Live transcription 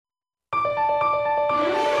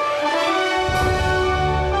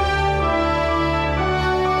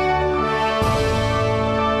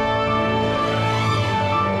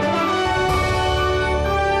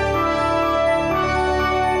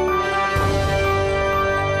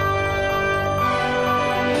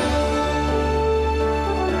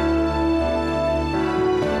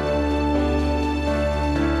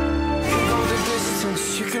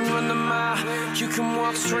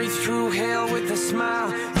straight through hell with a smile.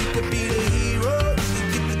 You could be the hero, you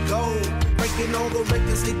could get the gold. Breaking all the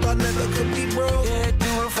records they thought never could be broke. Yeah, do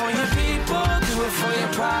it for your people, do it for your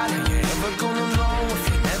pride. And you're never gonna know if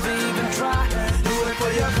you never even try. Do it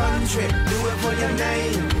for your country, do it for your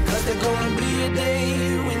name. Cause there's gonna be a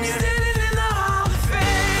day when you're Standing in the Hall of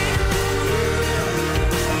Fame,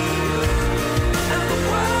 and the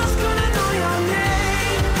world's gonna know your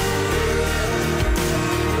name.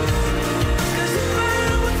 Cause you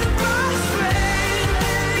burn with the brightest flame,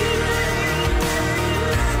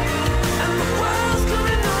 and the world's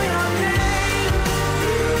gonna know your name.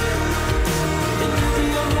 And you'll be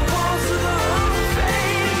on the walls of the Hall of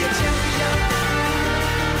Fame.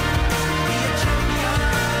 be a champion. Be a champion.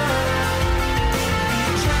 Be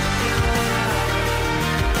a champion.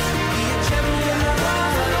 Be a champion.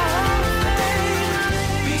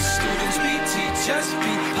 Be students, be teachers,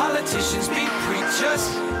 be politicians, be preachers.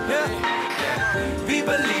 Yeah. Be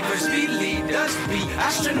believers, be leaders, be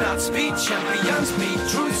astronauts, be champions, be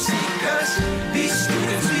truth seekers. Be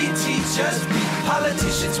students, be teachers, be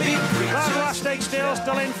politicians, be preachers. Rustic Steel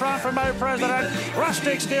still in front from O President.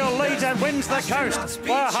 Rustic Steel leads and wins the coast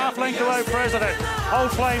by a half length to O President.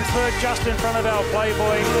 Old Flames third just in front of our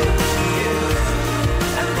Playboy.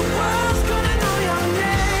 And the world's gonna know your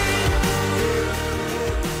name.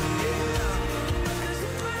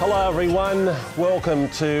 Hello everyone, welcome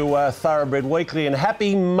to Thoroughbred Weekly and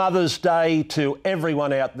happy Mother's Day to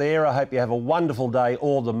everyone out there. I hope you have a wonderful day,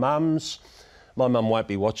 all the mums. My mum won't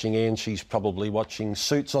be watching Ian, she's probably watching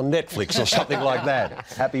Suits on Netflix or something like that.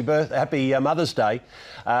 Happy Mother's Day.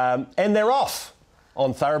 And they're off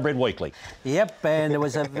on Thoroughbred Weekly. Yep, and it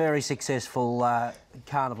was a very successful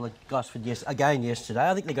carnival at Gosford yesterday.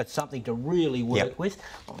 I think they got something to really work with.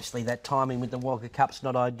 Obviously, that timing with the Wagga Cup's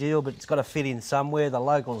not ideal, but it's got to fit in somewhere. The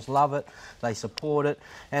locals love it, they support it,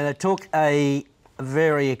 and it took a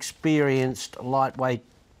very experienced lightweight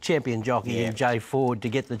champion jockey in Jay Ford to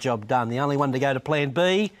get the job done. The only one to go to Plan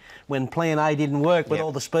B when Plan A didn't work with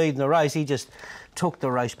all the speed in the race. He just took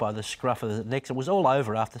the race by the scruff of the neck. It was all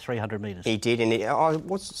over after 300 metres. He did, and I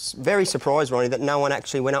was very surprised, Ronnie, that no one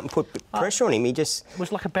actually went up and put pressure on him. He just... It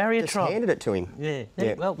was like a barrier just trot. handed it to him.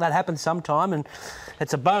 Yeah. Well, that happens sometime, and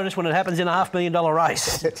it's a bonus when it happens in a $500,000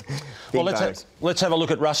 race. Well, let's have a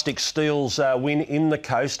look at Rustic Steel's win in the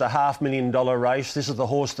coast, a $500,000 race. This is the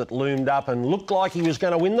horse that loomed up and looked like he was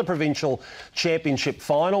going to win the provincial championship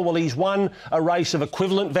final. Well, he's won a race of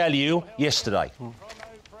equivalent value yesterday.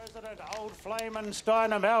 Old Flame and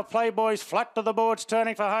Steinem, our Playboys flat to the boards,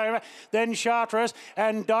 turning for home. Then Chartres,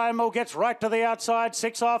 and Diamond gets right to the outside,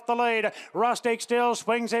 6 off the lead. Rustic Steel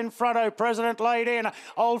swings in front. O President laid in.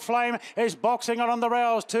 Old Flame is boxing on the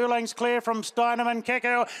rails, 2 lengths clear from Steinem and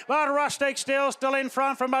Keku, but Rustic Steel still in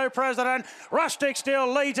front from O President. Rustic Steel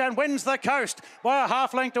leads and wins the coast by a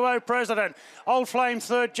half length to O President. Old Flame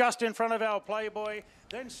third just in front of our Playboy.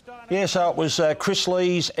 Yeah, so it was Chris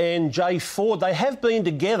Lees and Jay Ford. They have been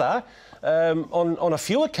together on a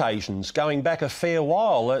few occasions, going back a fair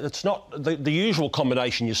while. It's not the usual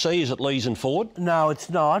combination you see, is it, Lees and Ford? No, it's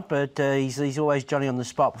not, but he's always Johnny on the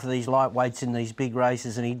spot for these lightweights in these big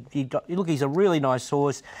races, and look, he's a really nice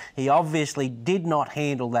horse. He obviously did not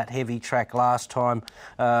handle that heavy track last time,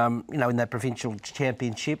 in that provincial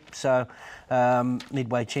championship, so...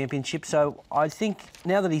 Midway Championship. So I think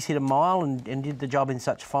now that he's hit a mile and did the job in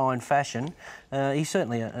such fine fashion, he's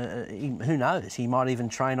certainly, who knows, he might even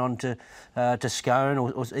train on to Scone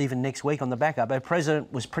or even next week on the backup. Our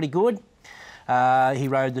President was pretty good. He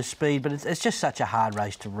rode the speed, but it's just such a hard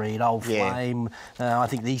race to read. Old Flame, I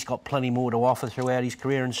think he's got plenty more to offer throughout his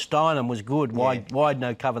career, and Steinem was good, wide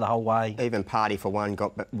no cover the whole way. Even Party for One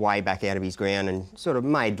got way back out of his ground and sort of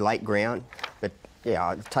made late ground, but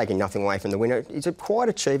yeah, taking nothing away from the winner. He's a quite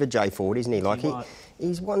achiever, Jay Ford, isn't he? Like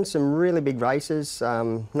he's won some really big races,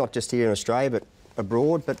 not just here in Australia but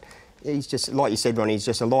abroad. But he's just, like you said, Ron, he's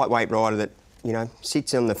just a lightweight rider that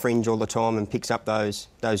sits on the fringe all the time and picks up those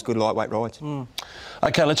good lightweight rides.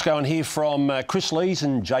 OK, let's go and hear from Chris Lees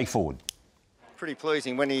and Jay Ford. Pretty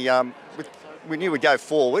pleasing when he we knew we'd go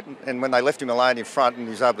forward, and when they left him alone in front and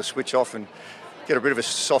he was able to switch off and get a bit of a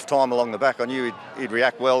soft time along the back, I knew he'd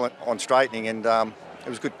react well on straightening, and it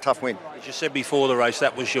was a good, tough win. As you said before the race,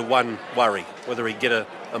 that was your one worry, whether he'd get a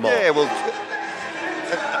mile. Yeah, well,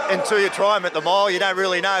 until you try him at the mile, you don't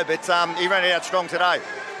really know, but he ran it out strong today.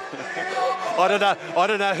 I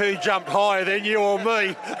don't know who jumped higher than you or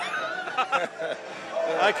me.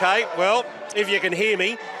 OK, well, if you can hear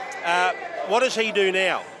me, what does he do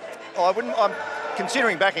now? I'm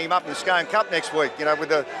considering backing him up in the Scone Cup next week,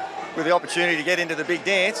 with the opportunity to get into the big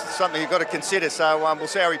dance. It's something you've got to consider, so we'll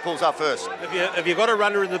see how he pulls up first. Have you got a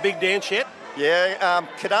runner in the big dance yet? Yeah,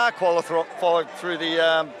 Kadar qualified through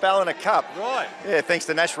the Ballina Cup. Right. Yeah, thanks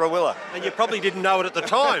to Nash Rawilla. And you probably didn't know it at the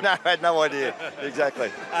time. No, I had no idea.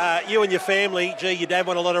 Exactly. You and your family, your dad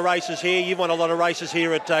won a lot of races here. You've won a lot of races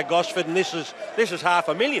here at Gosford, and this is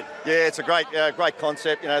 $500,000. Yeah, it's a great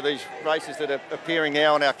concept. You know, these races that are appearing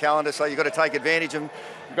now on our calendar, so you've got to take advantage of them.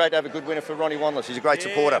 Great to have a good winner for Ronnie Wanless. He's a great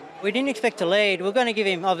supporter. We didn't expect to lead. We're going to give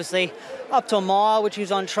him, obviously, up to a mile, which he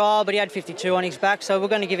was on trial, but he had 52 on his back, so we're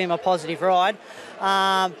going to give him a positive ride.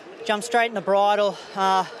 Jumped straight in the bridle.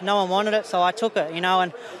 No one wanted it, so I took it, you know,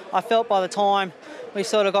 and I felt by the time we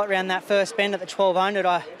sort of got around that first bend at the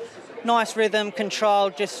 1200, nice rhythm,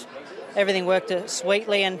 control, just everything worked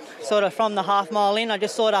sweetly, and sort of from the half mile in, I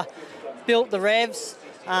just sort of built the revs,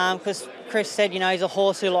 because Chris said, you know, he's a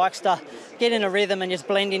horse who likes to get in a rhythm and just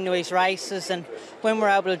blend into his races, and when we're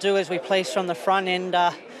able to do as we please from the front end,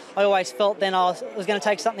 I always felt then I was going to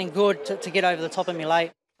take something good to get over the top of me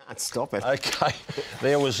late. Stop it. OK,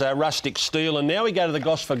 there was Rustic Steel, and now we go to the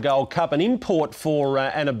Gosford Gold Cup, an import for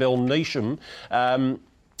Annabelle Neesham.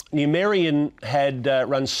 Numerian had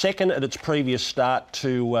run second at its previous start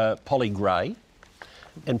to Polly Gray.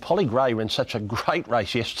 And Polly Gray ran such a great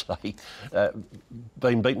race yesterday,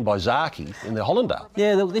 being beaten by Zaki in the Hollander.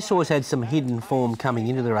 Yeah, this horse had some hidden form coming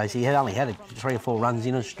into the race. He had only had 3 or 4 runs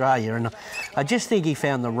in Australia, and I just think he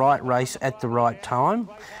found the right race at the right time.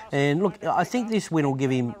 And look, I think this win will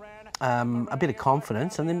give him a bit of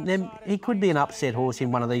confidence, and then he could be an upset horse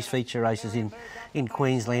in one of these feature races in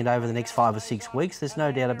Queensland over the next 5 or 6 weeks. There's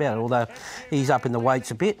no doubt about it, although he's up in the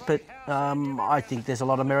weights a bit, but I think there's a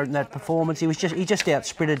lot of merit in that performance. He just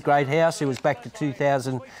out-sprinted Great House, who was back to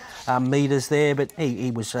 2,000 metres there, but he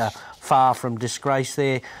was far from disgrace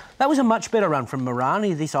there. That was a much better run from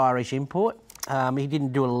Morani, this Irish import. He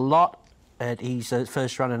didn't do a lot at his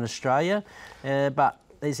first run in Australia, but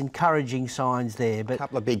there's encouraging signs there. But a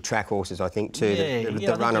couple of big track horses, I think, too. Yeah,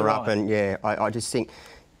 the runner-up, right. And I just think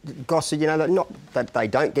Gosford, you know, not that they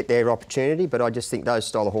don't get their opportunity, but I just think those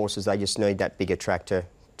style of horses, they just need that bigger track to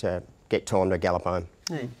get time to gallop home.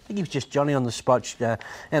 Yeah, I think he was just Johnny on the spot.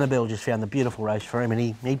 Annabelle just found the beautiful race for him, and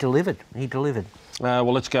he delivered. He delivered.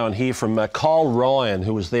 Well, let's go and hear from Kyle Ryan,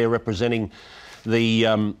 who was there representing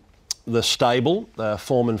the stable,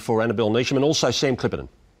 foreman for Annabelle Neesham, and also Sam Clipperton.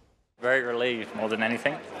 Very relieved more than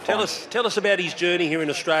anything. Tell us about his journey here in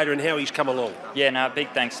Australia and how he's come along. Yeah, no, big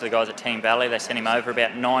thanks to the guys at Team Valley. They sent him over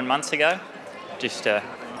about 9 months ago just to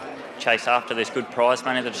chase after this good prize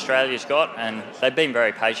money that Australia's got, and they've been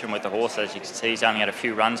very patient with the horse. As you can see, he's only had a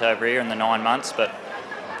few runs over here in the 9 months, but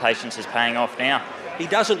patience is paying off now. He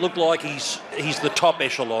doesn't look like he's the top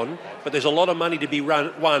echelon, but there's a lot of money to be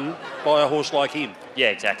won by a horse like him. Yeah,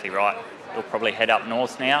 exactly right. He'll probably head up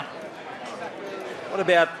north now. What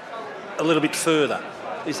about a little bit further?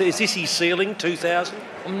 Is this his ceiling, 2,000?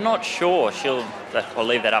 I'm not sure. I'll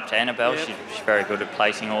leave that up to Annabelle. Yep. She's very good at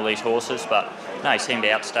placing all these horses, but no, he seemed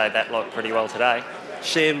to outstay that lot pretty well today.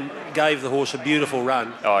 Sam gave the horse a beautiful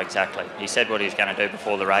run. Oh, exactly. He said what he was going to do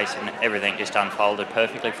before the race, and everything just unfolded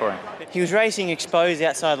perfectly for him. He was racing exposed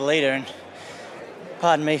outside the leader, and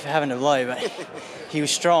pardon me for having to blow, but he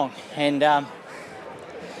was strong, and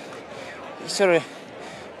he sort of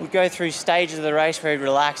would go through stages of the race where he'd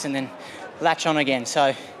relax and then latch on again.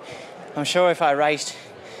 So I'm sure if I raced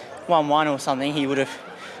 1-1 or something, he would have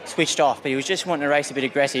switched off, but he was just wanting to race a bit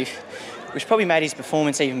aggressive, which probably made his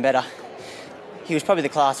performance even better. He was probably the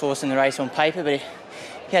class horse in the race on paper, but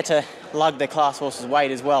he had to lug the class horse's weight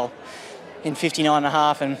as well in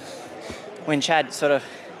 59.5, and when Chad sort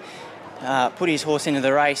of put his horse into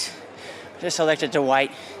the race, I just elected to wait.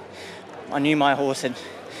 I knew my horse had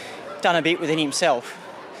done a bit within himself,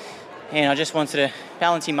 and I just wanted to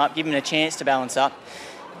balance him up, give him a chance to balance up,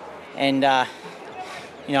 and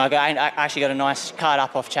you know, I actually got a nice card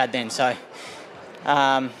up off Chad then, so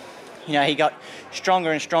you know, he got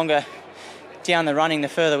stronger and stronger down the running the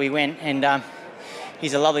further we went, and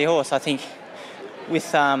he's a lovely horse. I think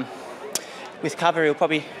with cover he'll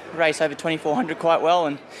probably race over 2,400 quite well,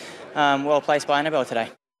 and well placed by Annabelle today.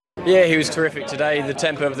 Yeah, he was terrific today. The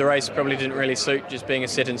tempo of the race probably didn't really suit just being a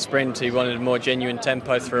sit and sprint. He wanted a more genuine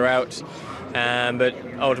tempo throughout, but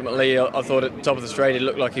ultimately I thought at the top of the straight it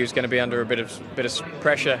looked like he was going to be under a bit of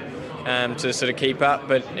pressure to sort of keep up,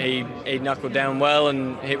 but he knuckled down well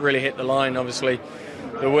and really hit the line. Obviously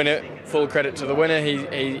the winner, full credit to the winner,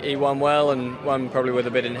 he won well and won probably with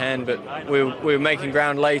a bit in hand, but we were making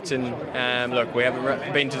ground late, and look, we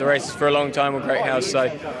haven't been to the races for a long time with Great House, so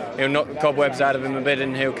he'll knock the cobwebs out of him a bit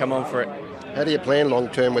and he'll come on for it. How do you plan long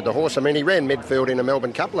term with the horse? I mean, he ran midfield in a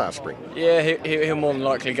Melbourne Cup last spring. Yeah, he'll more than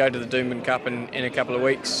likely go to the Doomben Cup in a couple of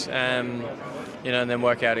weeks, you know, and then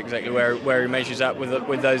work out exactly where he measures up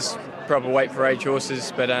with those proper weight for age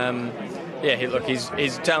horses. But look, he's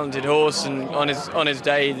a talented horse, and on his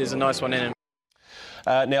day, there's a nice one in him.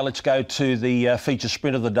 Now let's go to the feature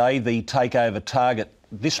sprint of the day, the Takeover Target.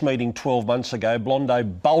 This meeting 12 months ago, Blondo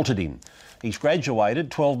bolted in. He's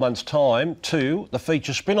graduated 12 months' time to the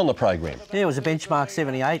feature sprint on the program. Yeah, it was a benchmark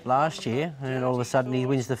 78 last year, and all of a sudden he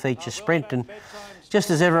wins the feature sprint. And just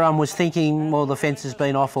as everyone was thinking, well, the fence has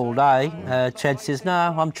been off all day, Chad says, no,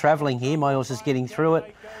 I'm travelling here, my horse is getting through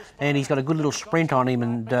it. And he's got a good little sprint on him,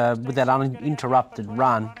 and with that uninterrupted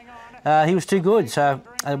run, he was too good. So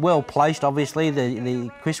well placed, obviously.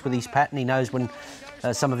 The Chris with his pattern, he knows when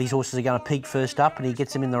some of these horses are going to peak first up, and he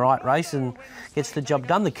gets them in the right race and gets the job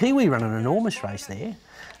done. The Kiwi ran an enormous race there,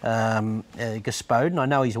 Gospodin. I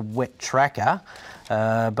know he's a wet tracker,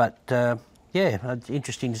 but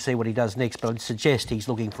interesting to see what he does next. But I'd suggest he's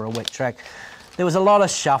looking for a wet track. There was a lot of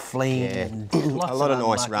shuffling. And a lot of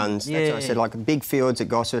nice runs. That's what I said, like big fields at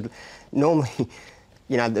Gosford. Normally,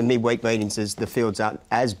 the midweek meetings, the fields aren't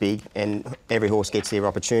as big and every horse gets their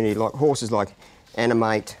opportunity. Like horses like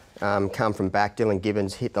Animate, come from back. Dylan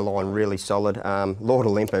Gibbons hit the line really solid. Lord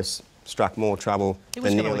Olympus struck more trouble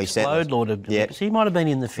than nearly settled. Lord Olympus. He might have been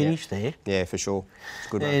in the finish there. Yeah, for sure. It's a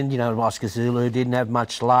good run. And, Oscar Zulu didn't have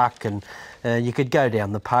much luck, and you could go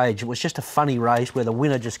down the page. It was just a funny race where the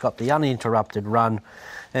winner just got the uninterrupted run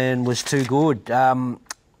and was too good.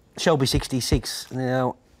 Shelby 66,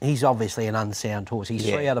 now, he's obviously an unsound horse. He's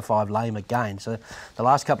 3 out of 5 lame again. So the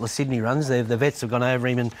last couple of Sydney runs, the vets have gone over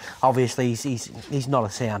him, and obviously he's not a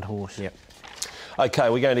sound horse. Yep. OK,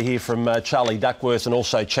 we're going to hear from Charlie Duckworth and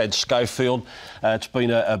also Chad Schofield. It's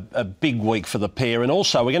been a big week for the pair. And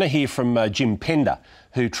also we're going to hear from Jim Pender,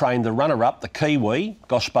 who trained the runner-up, the Kiwi,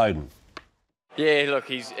 Gospodin. Yeah, look,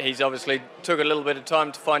 he's obviously took a little bit of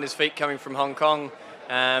time to find his feet coming from Hong Kong,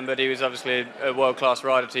 but he was obviously a world-class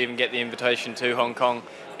rider to even get the invitation to Hong Kong.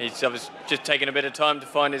 He's obviously just taken a bit of time to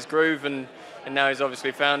find his groove, and now he's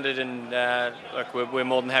obviously found it, and look, we're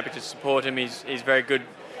more than happy to support him. He's very good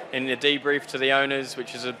in the debrief to the owners,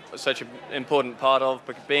 which is such an important part of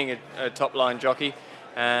being a top-line jockey.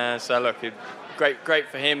 So look, great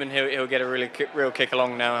for him, and he'll get a real kick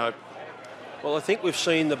along now, I hope. Well, I think we've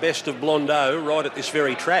seen the best of Blondo right at this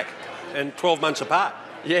very track, and 12 months apart.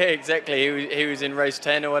 Yeah, exactly. He was in race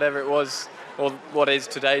 10 or whatever it was, or what is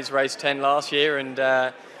today's race 10 last year,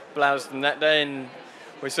 and bloused them that day, and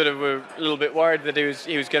we sort of were a little bit worried that he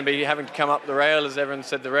was going to be having to come up the rail, as everyone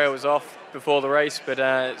said the rail was off before the race, but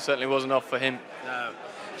it certainly wasn't off for him. No.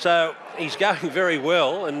 So he's going very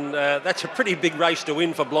well, and that's a pretty big race to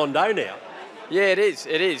win for Blondo now. Yeah, it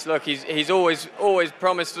is. Look, he's always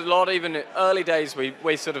promised a lot. Even early days,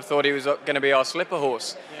 we sort of thought he was going to be our slipper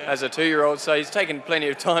horse as a 2-year-old. So he's taken plenty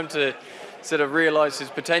of time to sort of realise his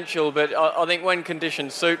potential. But I think when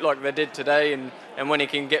conditions suit, like they did today, and when he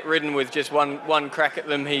can get ridden with just one crack at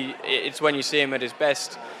them, it's when you see him at his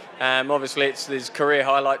best. Obviously, it's his career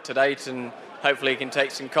highlight to date, and hopefully he can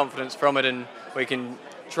take some confidence from it, and we can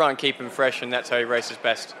try and keep him fresh, and that's how he races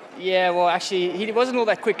best. Yeah, well, actually, he wasn't all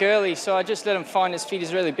that quick early, so I just let him find his feet.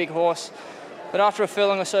 He's a really big horse. But after a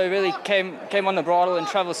furlong or so, he really came on the bridle and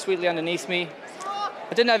travelled sweetly underneath me.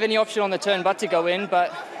 I didn't have any option on the turn but to go in,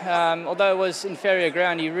 but although it was inferior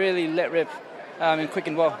ground, he really let rip and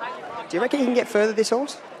quickened well. Do you reckon he can get further, this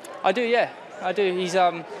horse? I do, yeah. I do. He's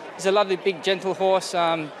a lovely, big, gentle horse,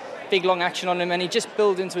 big, long action on him, and he just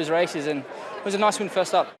built into his races, and it was a nice win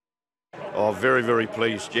first up. Oh, very, very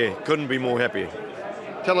pleased, yeah. Couldn't be more happy.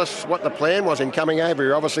 Tell us what the plan was in coming over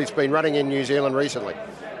here. Obviously, it's been running in New Zealand recently.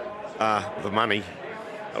 The money.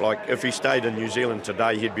 Like, if he stayed in New Zealand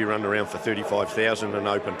today, he'd be running around for 35,000 and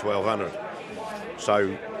open 1,200.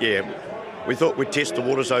 So, yeah, we thought we'd test the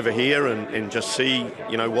waters over here and just see,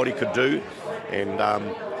 what he could do. And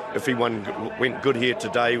if he went good here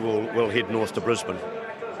today, we'll head north to Brisbane.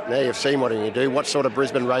 Now you've seen what he can do. What sort of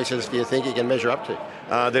Brisbane races do you think he can measure up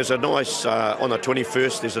to? There's a nice, on the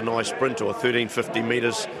 21st, there's a nice sprint or 1350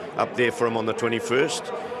 metres up there for him on the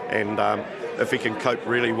 21st. And if he can cope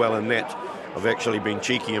really well in that, I've actually been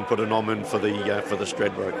cheeky and put a nom in for the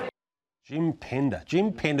Stradbroke. Jim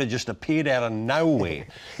Pender just appeared out of nowhere.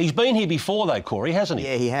 He's been here before though, Corey, hasn't he?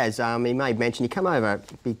 Yeah, he has. He made mention. He came over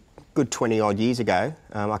a good 20-odd years ago.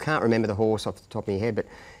 I can't remember the horse off the top of my head, but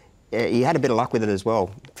he had a bit of luck with it as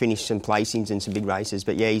well. Finished some placings in some big races,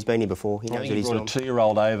 but yeah, he's been here before. He knows what he's doing. He brought a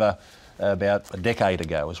 2-year-old over about a decade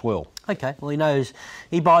ago as well. OK, well, he knows,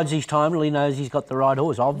 he bides his time, he knows he's got the right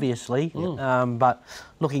horse, obviously. But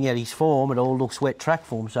looking at his form, it all looks wet track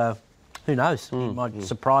form, so who knows? He might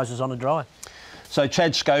surprise us on a dry. So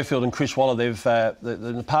Chad Schofield and Chris Waller, they've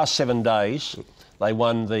in the past 7 days, they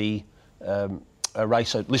won the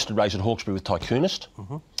listed race at Hawkesbury with Tycoonist.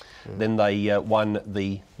 Then they won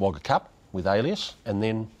the Wagga Cup with Alias, and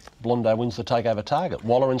then Blondo wins the Takeover Target,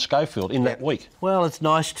 Waller and Schofield in that week. Well, it's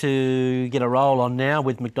nice to get a roll on now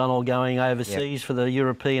with McDonald going overseas for the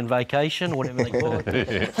European vacation, whatever they call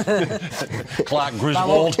it. Clark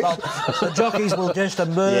Griswold. The jockeys will just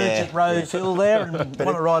emerge at Rose Hill there and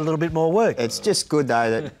want to ride a little bit more work. It's just good,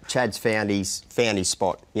 though, that Chad's found his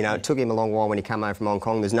spot. You know, it took him a long while when he came home from Hong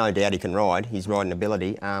Kong. There's no doubt he can ride, his riding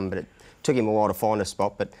ability, but it took him a while to find a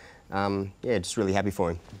spot. But, just really happy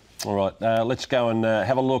for him. All right, let's go and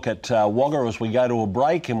have a look at Wagga as we go to a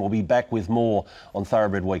break, and we'll be back with more on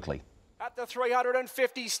Thoroughbred Weekly. At the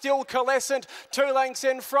 350, still Coalescent, 2 lengths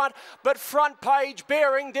in front, but Front Page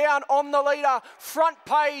bearing down on the leader. Front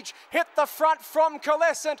Page hit the front from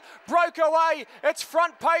Coalescent, broke away. It's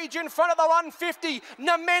Front Page in front of the 150.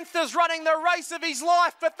 Nementha's running the race of his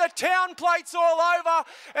life, but the town plate's all over,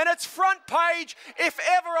 and it's Front Page. If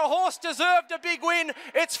ever a horse deserved a big win,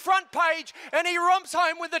 it's Front Page, and he romps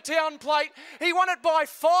home with the town plate. He won it by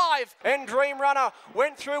 5, and Dream Runner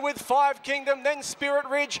went through with 5 Kingdom, then Spirit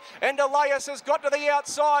Ridge, and Elias has got to the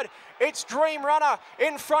outside. It's Dream Runner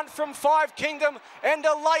in front from 5 Kingdom, and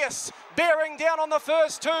Elias bearing down on the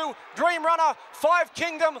first 2. Dream Runner, 5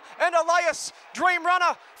 Kingdom, and Elias. Dream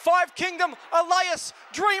Runner, 5 Kingdom, Elias.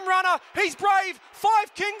 Dream Runner, he's brave.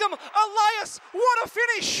 5 Kingdom, Elias. What a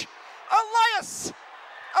finish! Elias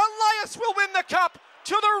will win the cup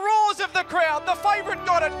to the roars of the crowd. The favourite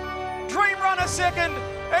got it. Dream Runner second,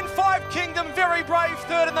 and 5 Kingdom, very brave,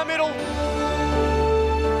 third in the middle.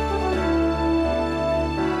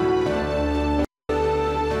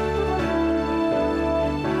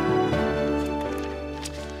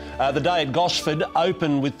 The day at Gosford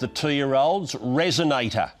opened with the 2-year-olds.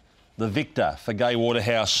 Resonator, the victor for Gay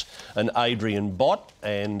Waterhouse and Adrian Bott,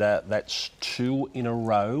 and that's 2 in a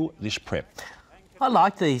row this prep. I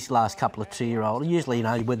like these last couple of 2-year-olds. Usually, you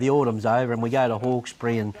know, when the autumn's over and we go to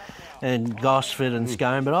Hawkesbury and Gosford and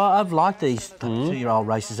Scone, but I've liked these 2-year-old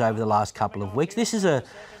races over the last couple of weeks. This is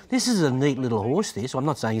a neat little horse, this. I'm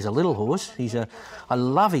not saying he's a little horse. I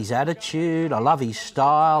love his attitude. I love his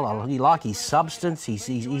style. I like his substance. He's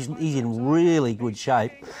in really good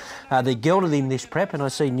shape. They gelded him this prep, and I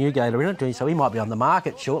see Newgater in it, so he might be on the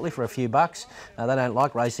market shortly for a few bucks. They don't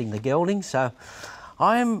like racing the gelding, so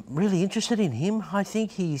I'm really interested in him. I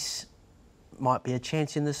think might be a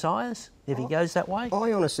chance in the sires if he goes that way.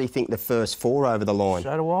 I honestly think the first 4 over the line.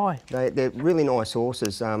 So do I. They're really nice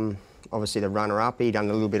horses. Obviously the runner-up, he done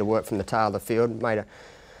a little bit of work from the tail of the field, made a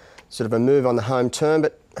sort of a move on the home turn,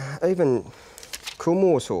 but even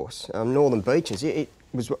Coolmore's horse, Northern Beaches, it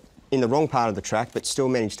was in the wrong part of the track, but still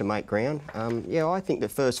managed to make ground. I think the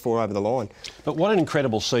first 4 over the line. But what an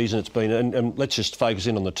incredible season it's been, and let's just focus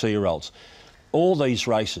in on the 2-year-olds. All these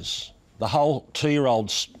races, the whole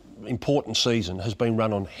 2-year-olds' important season has been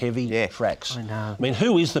run on heavy tracks. I know. I mean,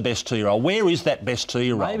 who is the best 2-year-old? Where is that best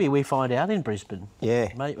 2-year-old? Maybe we find out in Brisbane. Yeah.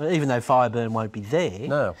 Even though Fireburn won't be there.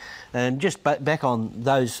 No. And just back on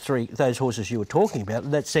those horses you were talking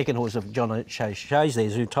about, that second horse of John Shays there,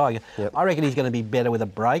 Zoo Tiger, I reckon he's going to be better with a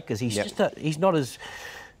break, because he's not as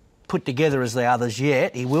put together as the others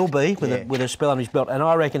yet. He will be with a spell on his belt, and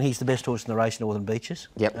I reckon he's the best horse in the race, Northern Beaches.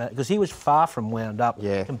 Yep. Because he was far from wound up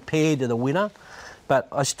compared to the winner. But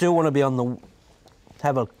I still want to be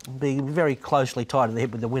be very closely tied to the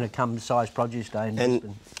hip with the winner come Size Produce Day in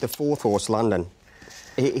Brisbane. The 4th horse, London,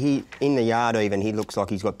 he in the yard even, he looks like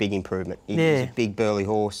he's got big improvement. He's a big burly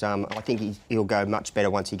horse. I think he'll go much better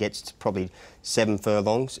once he gets to probably 7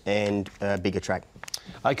 furlongs and a bigger track.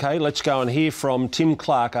 OK, let's go and hear from Tim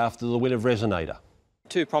Clark after the win of Resonator.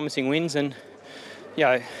 2 promising wins, and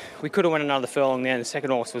we could have won another furlong there, and the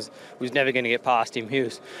second horse was never going to get past him.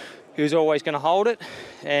 He was always going to hold it,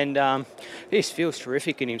 and he just feels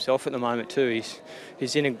terrific in himself at the moment too.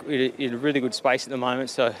 He's in a really good space at the moment,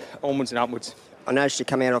 so onwards and upwards. I noticed you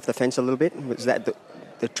come out off the fence a little bit. Was that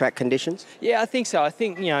the track conditions? Yeah, I think so. I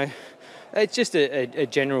think, it's just a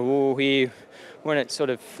general rule here when it's sort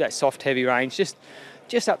of that soft, heavy range.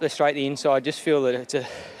 Just up the straight, the inside, just feel that it's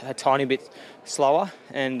a tiny bit slower.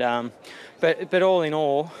 And but all in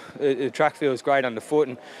all, the track feels great underfoot,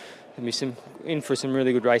 and there'll be in for some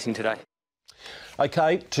really good racing today.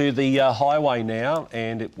 OK, to the highway now,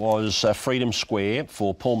 and it was Freedom Square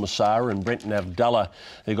for Paul Massara and Brenton Avdulla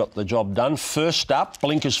who got the job done. First up,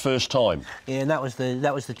 blinkers first time. Yeah, and that was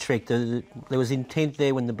the trick. There was intent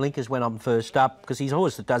there when the blinkers went on first up, because he's a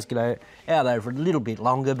horse that does get out over a little bit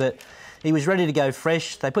longer, but he was ready to go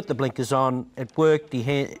fresh. They put the blinkers on, it worked.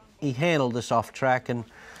 He handled the soft track, and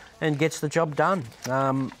and gets the job done.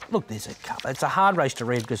 Look, it's a hard race to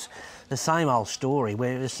read because the same old story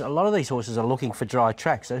where a lot of these horses are looking for dry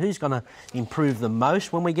tracks. So who's going to improve the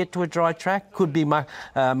most when we get to a dry track? Could be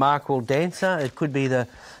Markwell Dancer. It could be the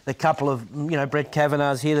couple of, Brett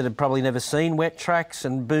Kavanagh's here that have probably never seen wet tracks,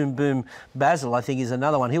 and Boom Boom Basil, I think, is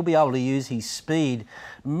another one. He'll be able to use his speed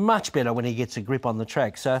much better when he gets a grip on the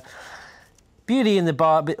track. So beauty in the,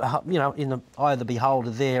 in the eye of the beholder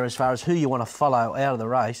there as far as who you want to follow out of the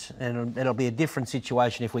race, and it'll be a different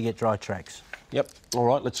situation if we get dry tracks. Yep. All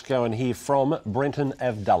right, let's go and hear from Brenton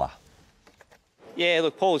Avdulla. Yeah,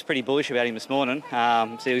 look, Paul was pretty bullish about him this morning.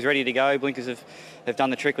 So he was ready to go. Blinkers have done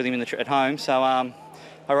the trick with him at home. So I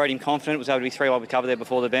rode him confident. Was able to be 3 wide with cover there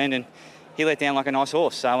before the bend, and he let down like a nice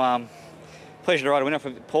horse. So pleasure to ride a winner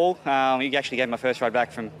for Paul. He actually gave my first ride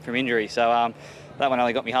back from injury. So that one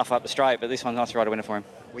only got me half up the straight, but this one's nice to ride a winner for him.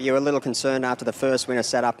 Were you a little concerned after the first winner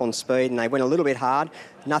sat up on speed and they went a little bit hard?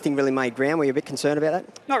 Nothing really made ground. Were you a bit concerned about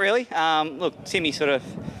that? Not really. Look, Timmy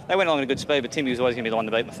they went along at a good speed, but Timmy was always going to be the one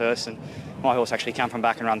to beat my first, and my horse actually come from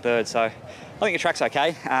back and run third. So I think the track's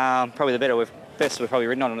okay. Probably the best we've probably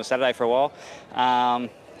ridden on a Saturday for a while. And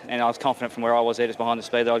I was confident from where I was there just behind the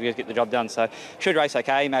speed that I'd get the job done. So should race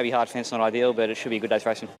okay. Maybe hard fence, not ideal, but it should be a good day's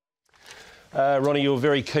racing. Ronnie, you were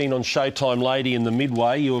very keen on Showtime Lady in the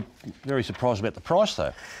midway. You were very surprised about the price,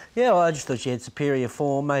 though. Yeah, well, I just thought she had superior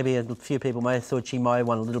form. Maybe a few people may have thought she might have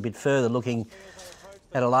won a little bit further, looking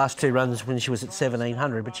at her last 2 runs when she was at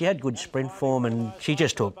 1,700. But she had good sprint form, and she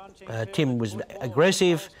just took. Tim was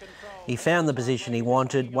aggressive. He found the position he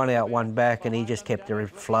wanted, 1 out, 1 back, and he just kept her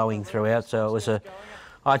flowing throughout. So it was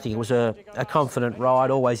I think it was a confident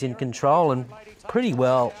ride, always in control, and pretty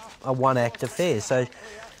well a one-act affair. So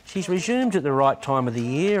she's resumed at the right time of the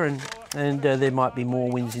year, and there might be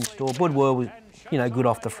more wins in store. Woodward was, good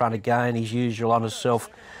off the front again, his usual on herself.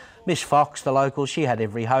 Miss Fox, the local, she had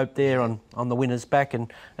every hope there on the winner's back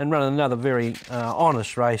and run another very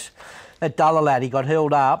honest race. That Duller lad, he got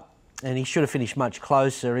held up, and he should have finished much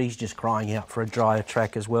closer. He's just crying out for a drier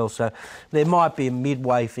track as well. So there might be a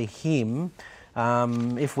midway for him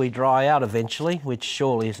if we dry out eventually, which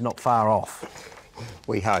surely is not far off.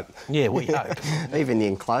 We hope. Yeah, we hope. Even the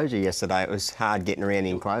enclosure yesterday, it was hard getting around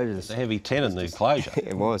the enclosures. It's a heavy 10 in the enclosure.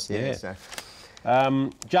 It was, yeah. So.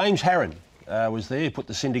 James Harron was there, put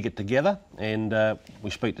the syndicate together, and we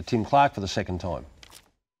speak to Tim Clark for the second time.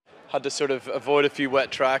 Had to sort of avoid a few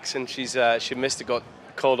wet tracks, and she missed it, got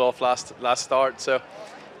called off last start. So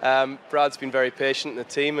Brad's been very patient in the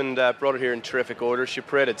team and brought her here in terrific order. She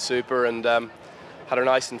paraded super and had her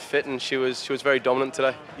nice and fit, and she was very dominant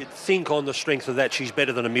today. You'd think on the strength of that she's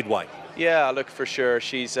better than a midway. Yeah, look, for sure.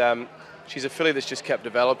 She's a filly that's just kept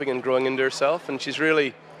developing and growing into herself, and she's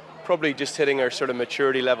really probably just hitting her sort of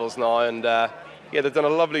maturity levels now. And yeah, they've done a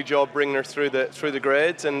lovely job bringing her through the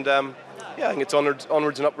grades, and yeah, I think it's onwards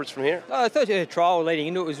and upwards from here. I thought her trial leading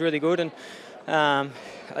into it was really good, and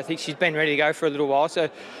I think she's been ready to go for a little while. So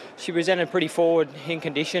she presented pretty forward in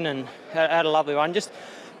condition and had a lovely run. Just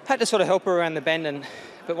had to sort of help her around the bend,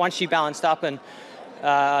 but once she balanced up and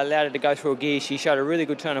allowed her to go through a gear, she showed a really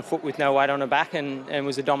good turn of foot with no weight on her back and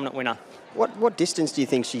was a dominant winner. What distance do you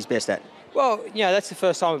think she's best at? Well, that's the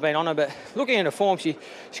first time we've been on her, but looking at her form, she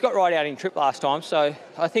got right out in trip last time, so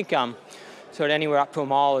I think sort of anywhere up to a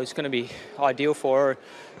mile is going to be ideal for her.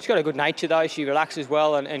 She's got a good nature though, she relaxes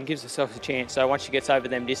well and gives herself a chance, so once she gets over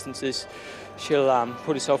them distances, she'll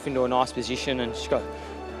put herself into a nice position, and she's got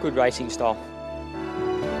good racing style.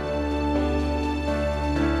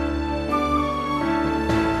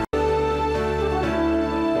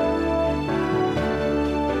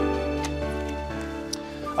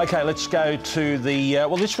 Okay, let's go to the...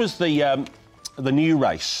 well, this was the new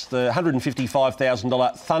race, the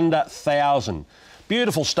 $155,000 Thunder 1000.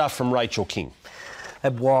 Beautiful stuff from Rachel King.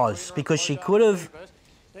 It was, because she could have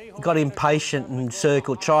got impatient and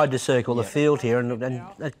tried to circle the field here, and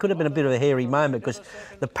it could have been a bit of a hairy moment because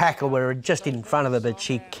the packer were just in front of her, but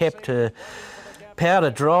she kept her powder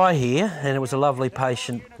dry here, and it was a lovely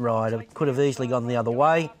patient ride. It could have easily gone the other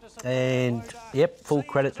way, and yep, full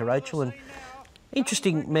credit to Rachel. And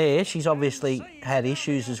interesting mare. She's obviously had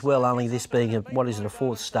issues as well, only this being a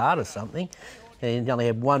 4th start or something, and only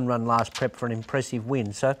had 1 run last prep for an impressive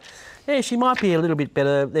win. So yeah, she might be a little bit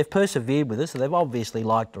better. They've persevered with her, so they've obviously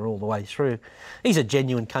liked her all the way through. He's a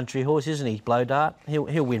genuine country horse, isn't he, Blow Dart? He'll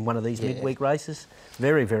win one of these midweek races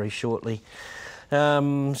very, very shortly.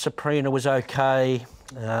 Sabrina was okay.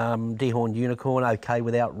 Dehorned Unicorn okay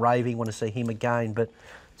without raving. Want to see him again, but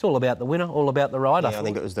it's all about the winner, all about the rider. Yeah, I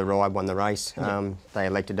think it was the ride won the race. They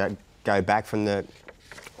elected to go back from the,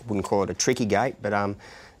 I wouldn't call it a tricky gate, but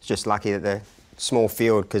it's just lucky that the small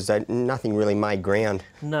field because nothing really made ground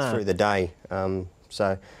through the day.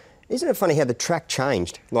 So isn't it funny how the track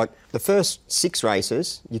changed? Like the first 6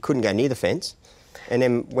 races, you couldn't go near the fence. And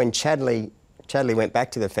then when Chadley went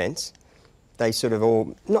back to the fence, they sort of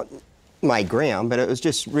all, not made ground, but it was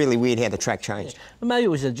just really weird how the track changed. Well, maybe it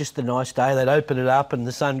was just a nice day. They'd opened it up and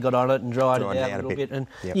the sun got on it and dried it out a little bit. And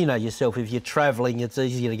you know yourself, if you're travelling, it's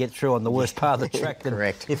easier to get through on the worst part of the track than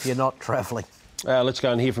if you're not travelling. Let's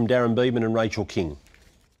go and hear from Darren Beeman and Rachel King.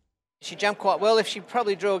 She jumped quite well. If she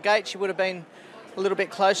probably drew a gate, she would have been a little bit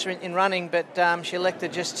closer in running, but she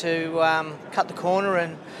elected just to cut the corner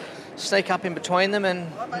and sneak up in between them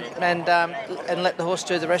and let the horse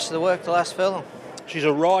do the rest of the work the last furlong. She's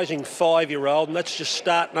a rising 5-year-old, and that's just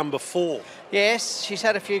start number 4. Yes, she's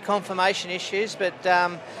had a few confirmation issues, but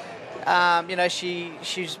you know,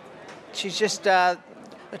 she's just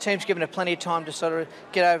the team's given her plenty of time to sort of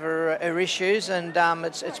get over her issues, and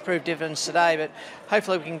it's proved dividends today. But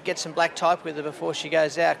hopefully we can get some black type with her before she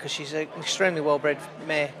goes out, because she's an extremely well-bred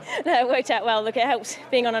mare. No, it worked out well. Look, it helps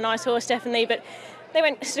being on a nice horse, definitely, but they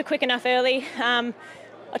went sort of quick enough early.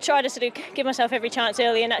 I tried to sort of give myself every chance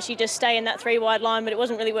early and actually just stay in that 3-wide line, but it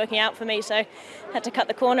wasn't really working out for me, so I had to cut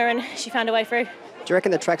the corner and she found her way through. Do you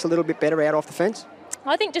reckon the track's a little bit better out off the fence?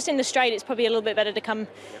 I think just in the straight it's probably a little bit better to come,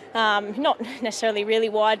 not necessarily really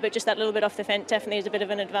wide, but just that little bit off the fence definitely is a bit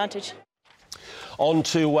of an advantage. On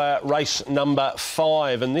to race number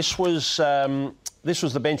 5, and this was the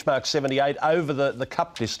benchmark 78 over the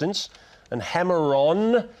cup distance, and Hammer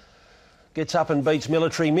On gets up and beats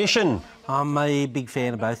Military Mission. I'm a big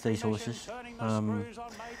fan of both these horses. Hammer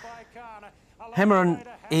On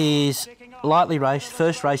is lightly raced,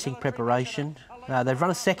 first racing preparation. They've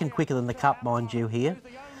run a second quicker than the Cup, mind you, here.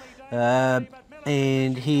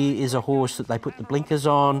 And he is a horse that they put the blinkers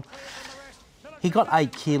on. He got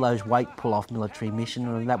 8 kilos weight pull off Military Mission,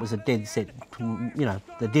 and that was a dead set, you know,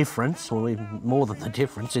 the difference, or even more than the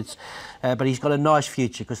difference. But he's got a nice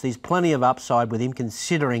future because there's plenty of upside with him,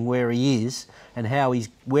 considering where he is and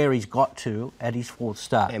where he's got to at his 4th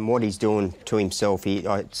start. And what he's doing to himself.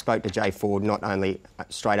 I spoke to Jay Ford not only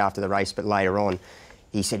straight after the race, but later on.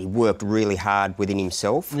 He said he worked really hard within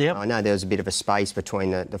himself. Yep. I know there was a bit of a space between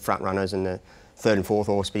the front runners and the 3rd and 4th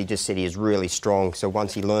horse, but he just said he is really strong. So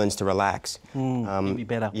once he learns to relax, he'll be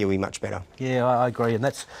better. He'll be much better. Yeah, I agree, and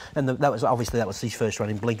that was his first run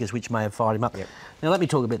in blinkers, which may have fired him up. Yep. Now let me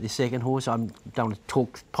talk about this second horse. I don't want to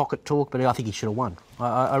talk pocket talk, but I think he should have won.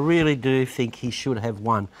 I really do think he should have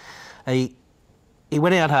won. He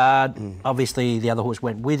went out hard. Obviously, the other horse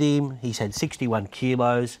went with him. He's had 61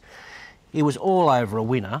 kilos. He was all over a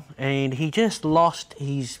winner, and he just lost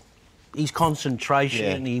his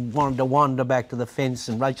concentration. He wanted to wander back to the fence,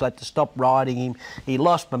 and Rachel had to stop riding him. He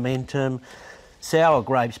lost momentum. Sour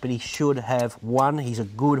grapes, but he should have won. He's a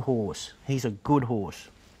good horse. He's a good horse.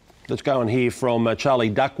 Let's go and hear from Charlie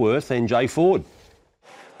Duckworth and Jay Ford.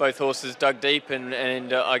 Both horses dug deep,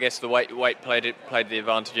 and I guess the weight played the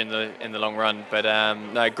advantage in the long run. But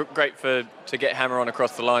no, great to get Hammer On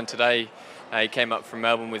across the line today. He came up from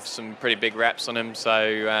Melbourne with some pretty big wraps on him, so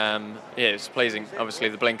yeah, it's pleasing. Obviously,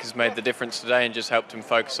 the blinkers made the difference today and just helped him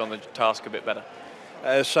focus on the task a bit better.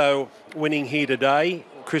 So, winning here today,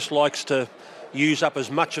 Chris likes to use up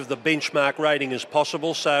as much of the benchmark rating as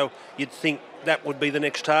possible, so you'd think that would be the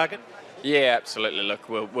next target? Yeah, absolutely. Look,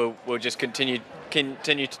 we'll just continue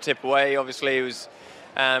to tip away. Obviously, it was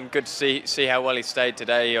good to see how well he stayed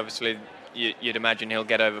today. Obviously, you'd imagine he'll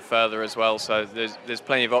get over further as well, so there's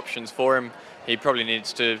plenty of options for him. He probably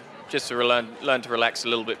needs to learn to relax a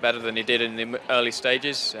little bit better than he did in the early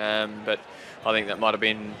stages, but I think that might have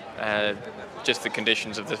been just the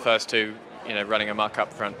conditions of the first 2, you know, running a muck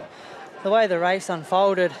up front. The way the race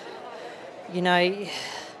unfolded, you know,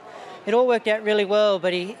 it all worked out really well,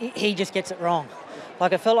 but he just gets it wrong.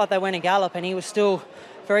 Like, I felt like they went a gallop and he was still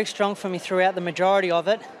very strong for me throughout the majority of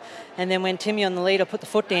it, and then when Timmy on the leader put the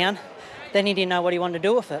foot down, then he didn't know what he wanted to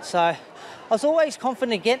do with it. So I was always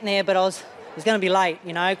confident of getting there, but it was going to be late,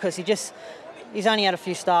 you know, because he's only had a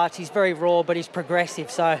few starts. He's very raw, but he's progressive.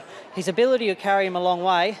 So his ability to carry him a long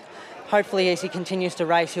way, hopefully as he continues to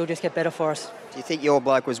race, he'll just get better for us. Do you think your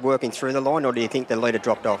bloke was working through the line, or do you think the leader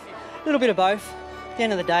dropped off? A little bit of both. At the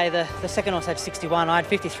end of the day, the second horse had 61. I had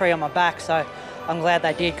 53 on my back, so I'm glad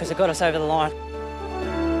they did because it got us over the line.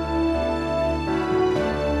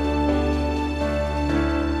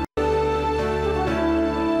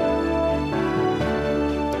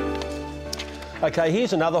 Okay,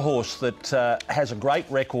 here's another horse that has a great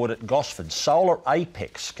record at Gosford. Solar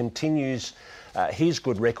Apex continues his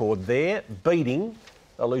good record there, beating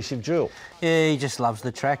Elusive Jewel. Yeah, he just loves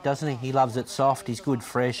the track, doesn't he? He loves it soft, he's good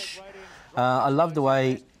fresh. I love the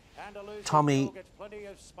way Tommy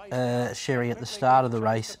Sherry at the start of the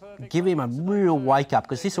race, give him a real wake up,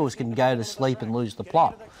 because this horse can go to sleep and lose the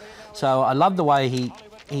plot. So I love the way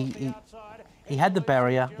he had the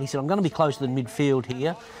barrier. He said, I'm going to be closer than midfield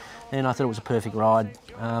here, and I thought it was a perfect ride.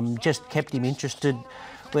 Just kept him interested.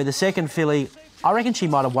 Where the second filly, I reckon she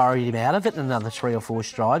might have worried him out of it in another 3 or 4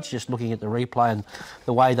 strides, just looking at the replay and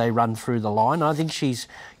the way they run through the line. I think she's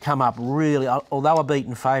come up really, although a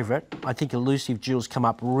beaten favourite, I think Elusive Jewel's come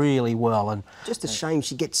up really well. And just a shame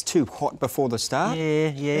she gets too hot before the start.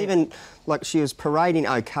 Yeah. Even, like, she was parading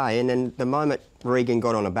okay, and then the moment Regan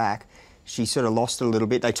got on her back, she sort of lost it a little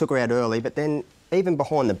bit. They took her out early, but then even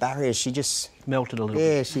behind the barriers, she just melted a little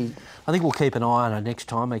bit. Yeah, she... I think we'll keep an eye on her next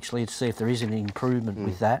time, actually, to see if there is any improvement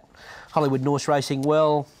with that. Hollywood Norse racing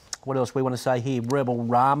well. What else we want to say here? Rebel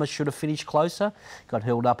Rama should have finished closer. Got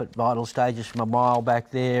held up at vital stages from a mile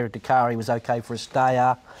back there. Dakari was okay for a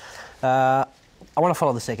stayer. I want to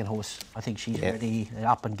follow the second horse. I think she's ready,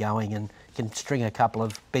 up and going, and can string a couple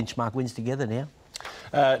of benchmark wins together now.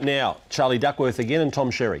 Now, Charlie Duckworth again and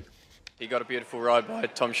Tom Sherry. He got a beautiful ride by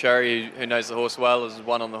Tom Sherry, who knows the horse well, has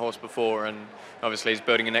won on the horse before, and obviously he's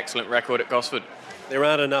building an excellent record at Gosford. There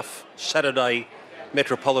aren't enough Saturday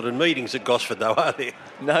metropolitan meetings at Gosford, though, are there?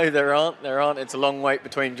 No, there aren't. It's a long wait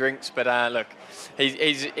between drinks, but look,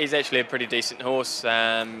 he's actually a pretty decent horse.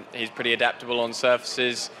 He's pretty adaptable on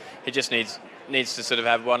surfaces. He just needs to sort of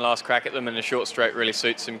have one last crack at them, and the short straight really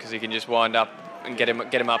suits him because he can just wind up and get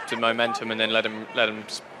him up to momentum, and then let him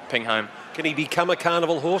ping home. Can he become a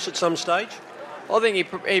carnival horse at some stage? I think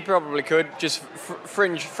he probably could. Just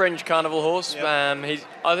fringe carnival horse. Yep.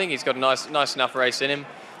 I think he's got a nice enough race in him.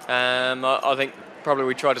 I think probably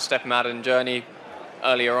we tried to step him out in Journey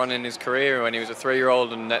earlier on in his career when he was a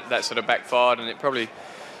 3-year-old, and that sort of backfired, and it probably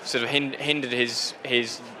sort of hindered his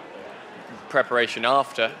preparation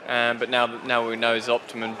after. But now we know his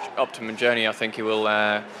optimum Journey, I think he will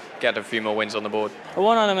get a few more wins on the board. I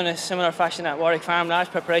won on him in a similar fashion at Warwick Farm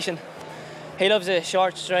last preparation. He loves a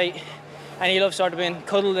short straight, and he loves sort of being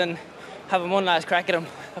cuddled and having one last crack at him.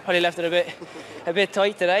 I probably left it a bit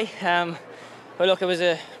tight today. But look, it was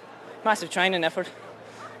a massive training effort.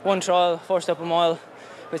 One trial, first up a mile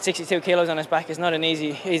with 62 kilos on his back is not an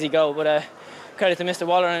easy go, but credit to Mr.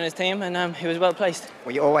 Waller and his team, and he was well placed.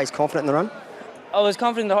 Were you always confident in the run? I was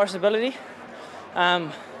confident in the horse's ability.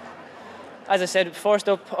 As I said, first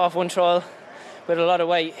up off one trial with a lot of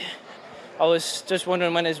weight. I was just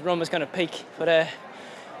wondering when his run was going to peak, but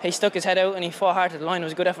he stuck his head out and he fought hard to the line. It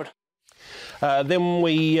was a good effort. Then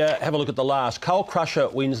we have a look at the last. Cole Crusher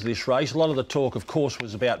wins this race. A lot of the talk, of course,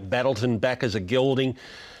 was about Battleton back as a gelding.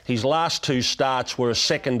 His last 2 starts were a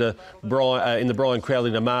second in the Brian Crowley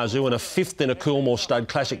Namazu and a 5th in a Coolmore Stud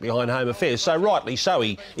Classic behind Home Affairs. So rightly so,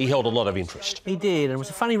 he held a lot of interest. He did, and it was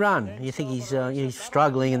a funny run. You think he's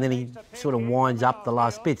struggling, and then he sort of winds up the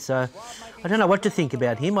last bit. So I don't know what to think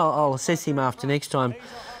about him. I'll assess him after next time.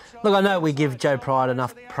 Look, I know we give Joe Pride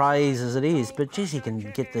enough praise as it is, but geez, he can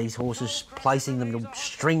get these horses, placing them to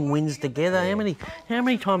string wins together. Yeah. How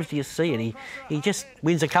many times do you see it? He just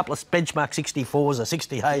wins a couple of benchmark 64s or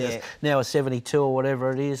 68s, now a 72 or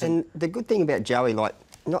whatever it is. And the good thing about Joey, like,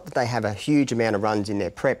 not that they have a huge amount of runs in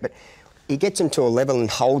their prep, but he gets them to a level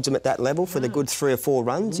and holds them at that level for the good 3 or 4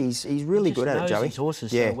 runs. He's really good at it, Joey. His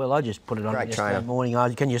horses so well. I just put it on yesterday morning.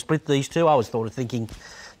 Can you split these 2? I was thinking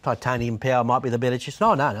Titanium Power might be the better choice.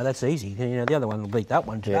 No, that's easy. You know, the other one will beat that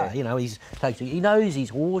one today. Yeah. You know, he knows his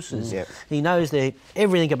horses. Yep. He knows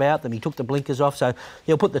everything about them. He took the blinkers off, so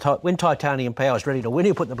he'll put when Titanium Power is ready to win,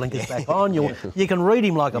 he'll put the blinkers back on. You can read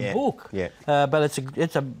him like a book. Yeah. But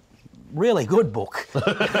it's a really good book.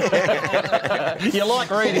 You like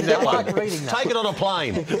reading that one. Like reading that. Take it on a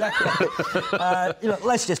plane. Exactly.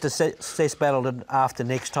 Let's just assess Battleton after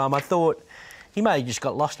next time. I thought he may have just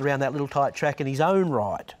got lost around that little tight track in his own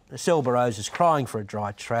right. Selberose is crying for a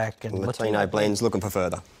dry track. And Latino Blend's looking for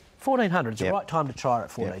further. 1400's the right time to try it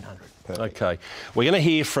at 1400. OK. We're going to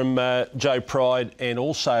hear from Joe Pride and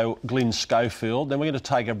also Glyn Schofield. Then we're going to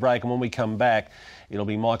take a break, and when we come back, it'll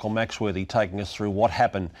be Michael Maxworthy taking us through what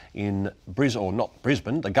happened in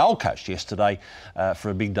Brisbane, the Gold Coast yesterday for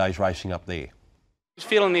a big day's racing up there. He's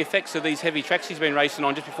feeling the effects of these heavy tracks he's been racing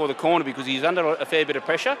on just before the corner because he's under a fair bit of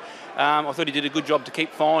pressure. I thought he did a good job to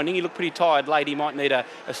keep finding. He looked pretty tired late. He might need a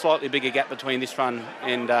slightly bigger gap between this run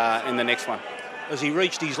and the next one. Has he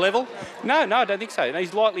reached his level? No, I don't think so.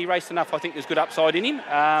 He's lightly raced enough. I think there's good upside in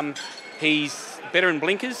him. He's better in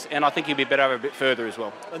blinkers, and I think he'll be better over a bit further as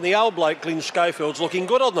well. And the old bloke, Glyn Schofield's looking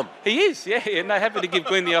good on them. He is, yeah, and they're happy to give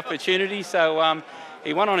Glyn the opportunity. So,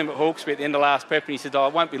 He won on him at Hawkesbury at the end of last prep, and he said, "Oh,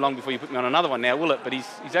 it won't be long before you put me on another one now, will it?" But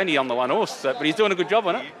he's only on the one horse, but he's doing a good job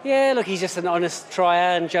on it. Yeah, look, he's just an honest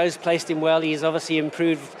trier, and Joe's placed him well. He's obviously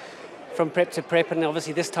improved from prep to prep, and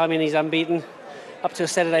obviously this time in he's unbeaten up to a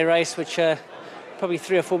Saturday race, which probably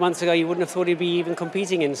 3 or 4 months ago you wouldn't have thought he'd be even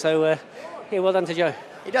competing in. So, yeah, well done to Joe.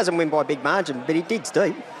 He doesn't win by a big margin, but he digs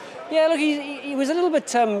deep. Yeah, look, he was a little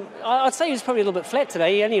bit, I'd say he was probably a little bit flat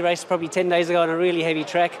today. He only raced probably 10 days ago on a really heavy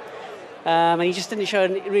track. And he just didn't show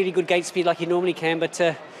a really good gate speed like he normally can, but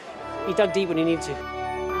he dug deep when he needed to.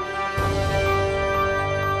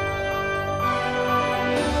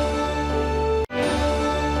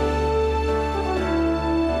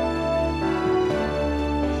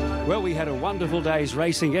 Well, we had a wonderful day's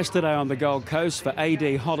racing yesterday on the Gold Coast for AD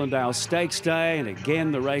Hollindale Stakes Day, and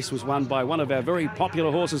again the race was won by one of our very popular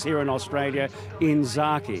horses here in Australia,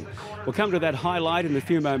 Inzaki. We'll come to that highlight in a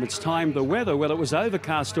few moments' time. The weather, well, it was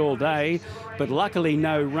overcast all day, but luckily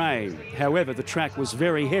no rain. However, the track was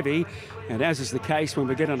very heavy, and as is the case when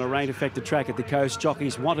we get on a rain-affected track at the coast,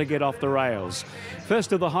 jockeys want to get off the rails.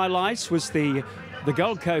 First of the highlights was the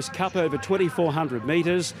Gold Coast Cup over 2,400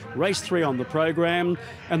 metres, race 3 on the program,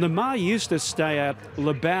 and the Mar Eustace stayer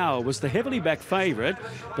Lebao was the heavily backed favourite,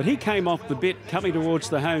 but he came off the bit coming towards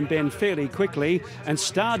the home bend fairly quickly, and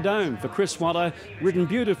Star Dome for Chris Waller, ridden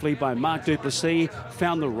beautifully by Mark Duplessis,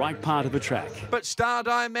 found the right part of the track. But Star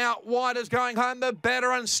Dome out wide is going home the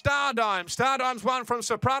better, and Star Dome. Star Dome's won from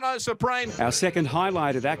Soprano Supreme. Our second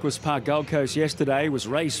highlight at Aquis Park Gold Coast yesterday was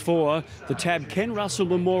race 4, the Tab Ken Russell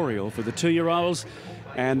Memorial for the 2-year-olds.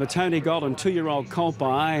 And the Tony Gollan 2-year-old colt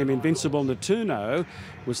by Invincible Natuno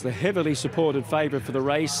was the heavily supported favourite for the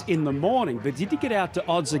race in the morning, but he did get out to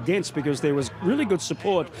odds against because there was really good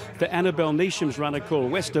support for Annabelle Neesham's runner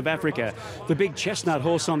called West of Africa, the big chestnut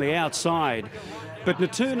horse on the outside. But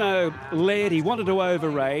Natuno led, he wanted to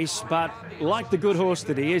over-race, but like the good horse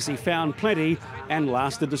that he is, he found plenty and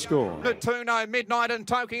lasted the score. Natuno, Midnight and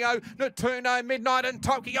Tokyo. Natuno, Midnight and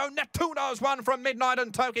Tokyo. Natuno's won from Midnight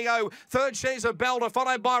and Tokyo. Third, She's a Belter,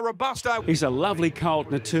 followed by Robusto. He's a lovely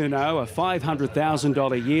colt, Natuno, a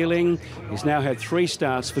 $500,000 yearling. He's now had 3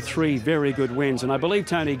 starts for 3 very good wins, and I believe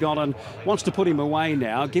Tony Gollan wants to put him away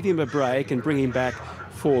now, give him a break and bring him back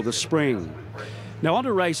for the spring. Now on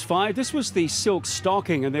to race 5. This was the Silk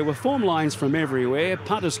Stocking, and there were form lines from everywhere.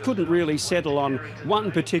 Punters couldn't really settle on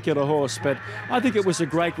one particular horse, but I think it was a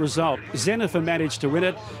great result. Zenifer managed to win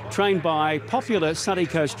it, trained by popular Sunny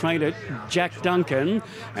Coast trainer Jack Duncan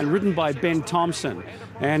and ridden by Ben Thompson.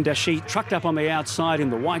 And she trucked up on the outside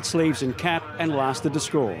in the white sleeves and cap and lasted the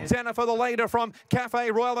score. Zenifer, the leader from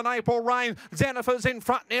Cafe Royal and April Rain. Zenifer's in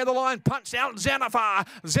front near the line, punched out Zenifer.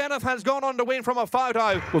 Zenifer has gone on to win from a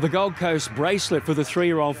photo. Well, the Gold Coast bracelet for the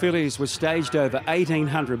 3-year-old fillies was staged over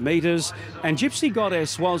 1,800 metres, and Gypsy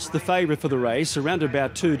Goddess was the favourite for the race, around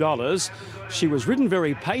about $2. She was ridden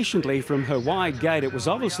very patiently from her wide gate. It was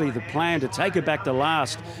obviously the plan to take her back to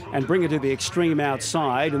last and bring her to the extreme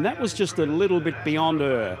outside, and that was just a little bit beyond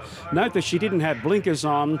her. Note that she didn't have blinkers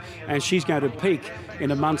on, and she's going to peak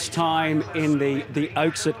in a month's time in the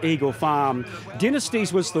Oaks at Eagle Farm.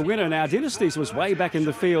 Dynasties was the winner. Now, Dynasties was way back in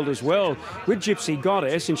the field as well with Gypsy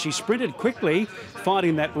Goddess, and she sprinted quickly,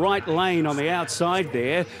 fighting that right lane on the outside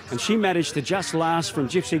there, and she managed to just last from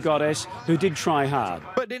Gypsy Goddess, who did try hard.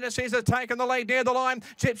 But Dynasties has taken the lead near the line.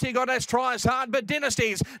 Gypsy Goddess tries hard, but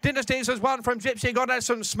Dynasties has won from Gypsy Goddess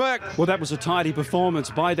and Smirk. Well, that was a tidy performance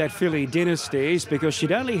by that filly Dynasties, because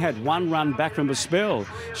she'd only had 1 run back from a spell.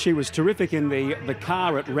 She was terrific in the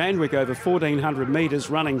car at Randwick over 1,400 metres,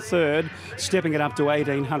 running 3rd, stepping it up to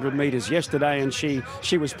 1,800 metres yesterday, and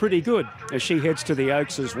she was pretty good as she heads to the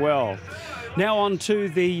Oaks as well. Now on to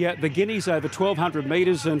the Guineas over 1,200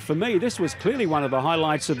 metres, and for me this was clearly one of the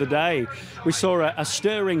highlights of the day. We saw a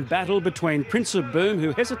stirring battle between Prince of Boom,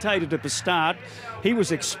 who hesitated at the start. He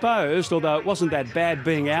was exposed, although it wasn't that bad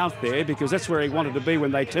being out there, because that's where he wanted to be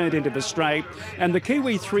when they turned into the straight. And the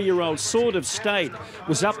Kiwi 3-year-old Sword of State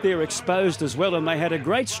was up there exposed as well, and they had a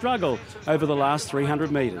great struggle over the last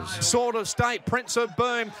 300 metres. Sword of State, Prince of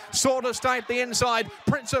Boom. Sword of State the inside,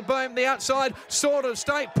 Prince of Boom the outside. Sword of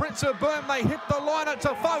State, Prince of Boom. They hit the line. It's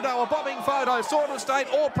a photo, a bobbing photo. Sword of State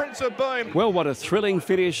or Prince of Boom. Well, what a thrilling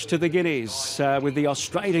finish to the Guineas with the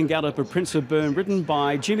Australian gallop of Prince of Boom, ridden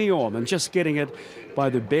by Jimmy Orman, just getting it by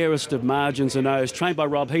the barest of margins and O's, trained by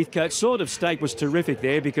Rob Heathcote. Sword of State was terrific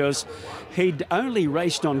there because he'd only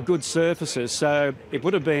raced on good surfaces, so it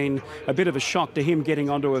would have been a bit of a shock to him getting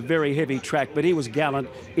onto a very heavy track, but he was gallant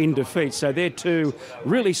in defeat. So they're 2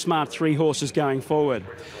 really smart 3 horses going forward.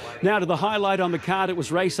 Now to the highlight on the card. It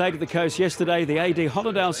was race 8 at the coast yesterday, the AD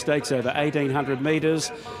Hollindale Stakes over 1,800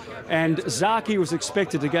 metres. And Zaki was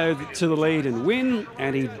expected to go to the lead and win,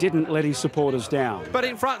 and he didn't let his supporters down. But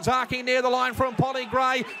in front, Zaki near the line from Polly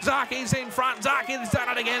Gray. Zaki's in front. Zaki's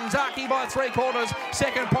done it again. Zaki by 3/4.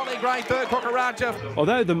 Second, Polly Gray. Third, Kokaraja.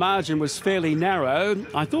 Although the margin was fairly narrow,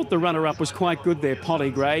 I thought the runner-up was quite good there, Polly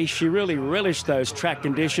Gray. She really relished those track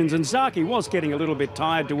conditions, and Zaki was getting a little bit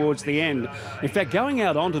tired towards the end. In fact, going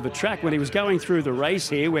out onto the track when he was going through the race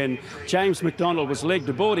here, when James McDonald was legged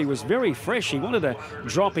aboard, he was very fresh. He wanted to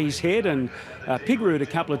drop his head and pig-root a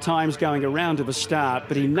couple of times going around to the start,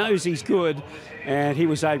 but he knows he's good, and he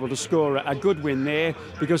was able to score a good win there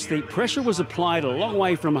because the pressure was applied a long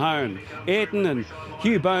way from home. Ayrton and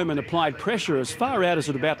Hugh Bowman applied pressure as far out as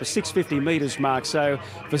at about the 650 metres mark, so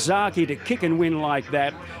for Zaki to kick and win like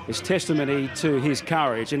that is testimony to his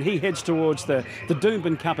courage, and he heads towards the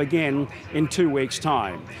Doomben Cup again in 2 weeks'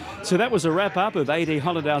 time. So that was a wrap-up of AD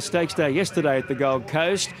Hollindale Stakes Day yesterday at the Gold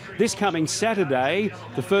Coast. This coming Saturday,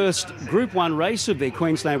 the first Group 1 race of the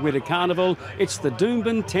Queensland Winter Carnival, it's the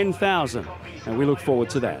Doomben 10,000, and we look forward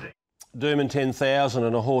to that. Doomben 10,000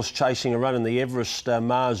 and a horse chasing a run in the Everest,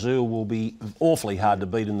 Marzul, will be awfully hard to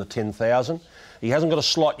beat in the 10,000. He hasn't got a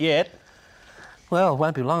slot yet. Well, it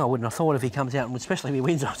won't be long, I wouldn't have thought, if he comes out, and especially if he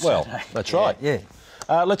wins on Saturday. Well, that's right. Yeah.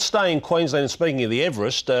 Let's stay in Queensland. And speaking of the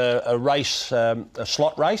Everest, a race, a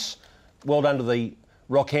slot race. Well done to the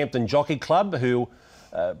Rockhampton Jockey Club, who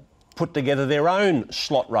put together their own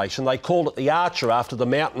slot race, and they called it the Archer after the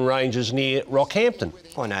mountain ranges near Rockhampton.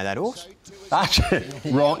 I know that horse. Archer?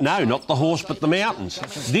 Right, no, not the horse, but the mountains.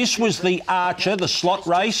 This was the Archer, the slot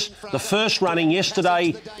race, the first running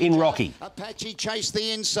yesterday in Rocky. Apache Chase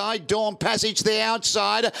the inside, Dawn Passage the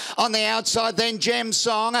outside. On the outside then Gem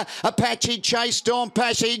Song, Apache Chase, Dawn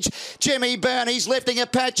Passage, Jimmy Byrne, he's lifting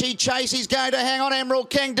Apache Chase, he's going to hang on Emerald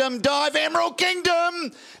Kingdom, dive Emerald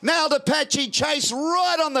Kingdom, nailed Apache Chase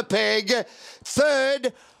right on the peg.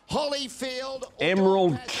 Third, Hollyfield.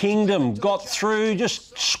 Emerald Kingdom got through,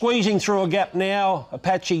 just squeezing through a gap now.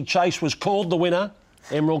 Apache Chase was called the winner.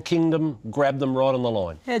 Emerald Kingdom grabbed them right on the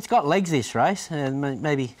line. Yeah, it's got legs, this race.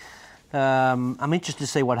 Maybe I'm interested to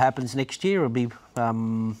see what happens next year. It'll be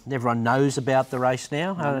everyone knows about the race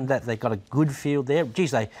now, and that they've got a good field there.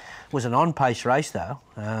 Geez, it was an on-pace race though.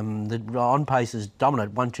 The on-pace is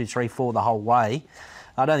dominant, 1, 2, 3, 4 the whole way.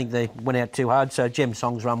 I don't think they went out too hard, so Gem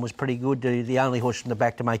Song's run was pretty good. The only horse in the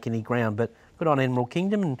back to make any ground, but good on Emerald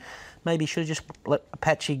Kingdom, and maybe should have just let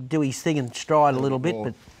Apache do his thing and stride a little bit.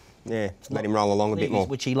 But yeah, let him roll along a bit more.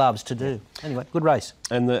 Which he loves to do. Anyway, good race.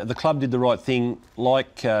 And the club did the right thing,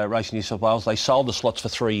 like Racing New South Wales. They sold the slots for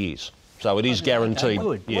 3 years, so it is guaranteed.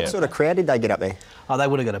 Good. Yeah. What sort of crowd did they get up there? Oh, they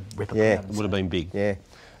would have got a ripper crowd. Yeah, it would have been big.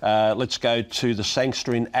 Yeah. Let's go to the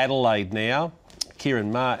Sangster in Adelaide now.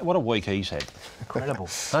 Kieran Maher, what a week he's had. Incredible.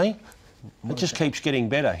 Hey? It just keeps getting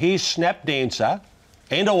better. Here's Snap Dancer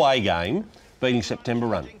and Away Game beating September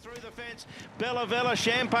Run. Bella Vella,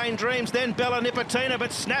 Champagne Dreams, then Bella Nipotina,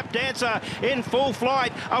 but Snap Dancer in full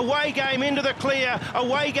flight. Away Game into the clear.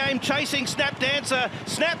 Away Game chasing Snap Dancer.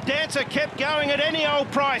 Snap Dancer kept going at any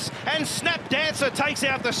old price, and Snap Dancer takes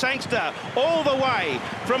out the Sangster all the way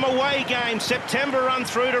from Away Game. September Run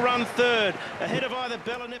through to run third, ahead of either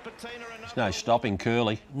Bella Nipotina or... There's no stopping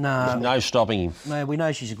Curly. No. There's no stopping him. No, we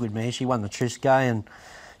know she's a good mare. She won the Triscay, and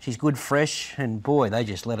she's good fresh, and boy, they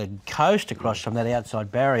just let her coast across from that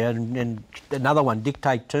outside barrier, and another one,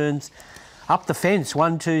 Dictate Turns, up the fence,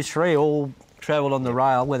 1, 2, 3, all travelled on the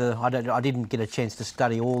rail. Whether I didn't get a chance to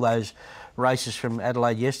study all those races from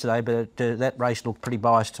Adelaide yesterday, but that race looked pretty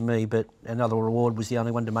biased to me, but Another Reward was the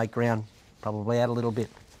only one to make ground, probably out a little bit.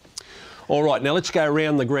 All right, now let's go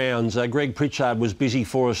around the grounds. Greg Pritchard was busy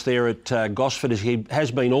for us there at Gosford, as he has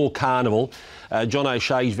been all carnival. John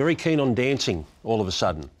O'Shea's very keen on dancing all of a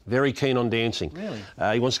sudden. Very keen on dancing.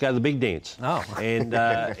 Really? He wants to go to the big dance. Oh. And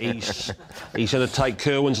he's going to take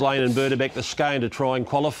Kerwin's Lane and Berdebeck to Scone to try and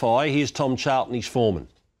qualify. Here's Tom Charlton, his foreman.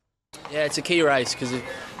 Yeah, it's a key race because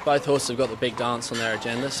both horses have got the big dance on their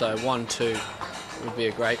agenda, so 1, 2 would be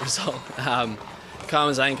a great result.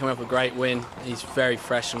 Carmen Zane coming up with a great win. He's very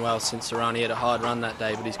fresh and well since the run. He had a hard run that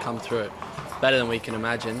day, but he's come through it better than we can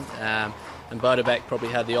imagine. And Berdebeck probably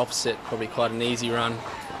had the opposite, probably quite an easy run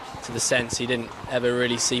to the sense he didn't ever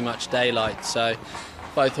really see much daylight. So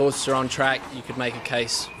both horses are on track. You could make a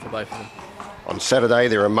case for both of them. On Saturday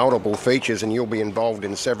there are multiple features and you'll be involved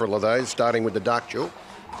in several of those, starting with the Dark Jewel.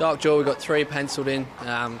 Dark Jewel, we've got 3 penciled in.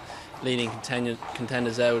 Leading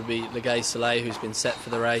contenders there would be Legay Soleil, who's been set for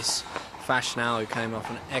the race. Fashional, who came off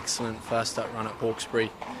an excellent first up run at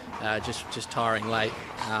Hawkesbury, just tiring late,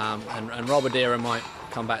 and Robadera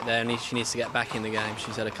come back there, and she needs to get back in the game.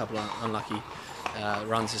 She's had a couple of unlucky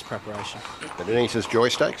runs as preparation. The Denise's Joy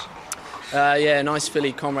Stakes? Yeah, nice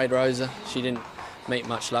filly, Comrade Rosa. She didn't meet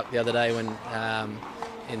much luck the other day when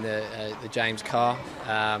in the James Carr.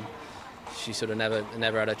 She sort of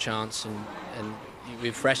never had a chance, and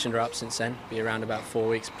we've freshened her up since then. Be around about 4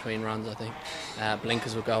 weeks between runs, I think.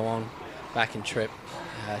 Blinkers will go on, back in trip.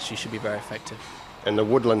 She should be very effective. And the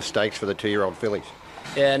Woodland Stakes for the 2-year-old fillies?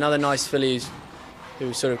 Yeah, another nice filly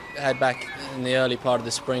who sort of had back in the early part of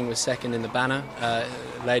the spring was second in the Banner,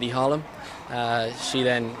 Lady Harlem. She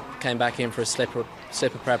then came back in for a slipper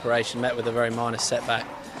preparation, met with a very minor setback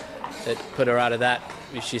that put her out of that.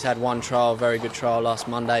 She's had one trial, very good trial last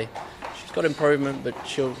Monday. She's got improvement, but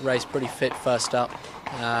she'll race pretty fit first up,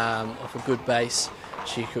 off a good base.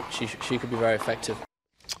 She could be very effective.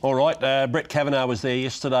 All right, Brett Kavanagh was there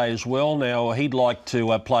yesterday as well. Now, he'd like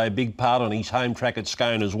to play a big part on his home track at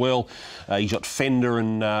Scone as well. He's got Fender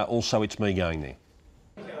and also It's Me going there.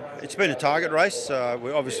 It's been a target race.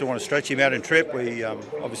 We obviously want to stretch him out in trip. We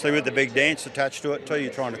obviously with the big dance attached to it too,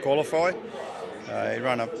 you're trying to qualify. He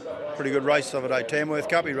ran a pretty good race the other day, Tamworth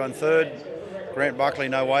Cup. He ran third. Grant Buckley,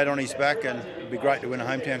 no weight on his back, and it'd be great to win a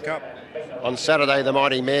hometown cup. On Saturday, the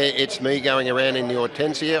mighty mare, It's Me, going around in the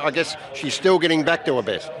Hortensia. I guess she's still getting back to her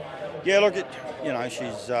best. Yeah, look,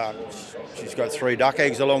 she's got 3 duck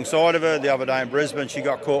eggs alongside of her. The other day in Brisbane, she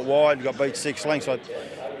got caught wide, got beat 6 lengths.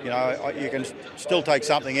 You can still take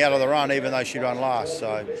something out of the run, even though she ran last.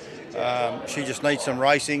 So she just needs some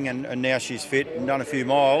racing, and now she's fit and done a few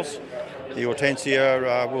miles. The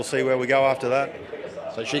Hortensia, we'll see where we go after that.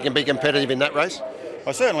 So she can be competitive in that race?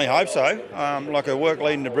 I certainly hope so. Like her work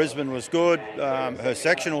leading to Brisbane was good. Her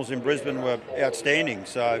sectionals in Brisbane were outstanding.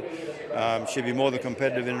 So she'll be more than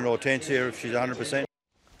competitive in an Hortensia if she's 100%.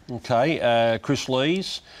 Okay, Chris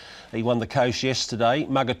Lees, he won the Coast yesterday.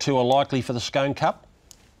 Mugatua likely for the Scone Cup?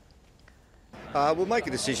 We'll make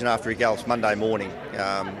a decision after he gallops Monday morning.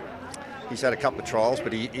 He's had a couple of trials,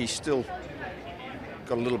 but he's still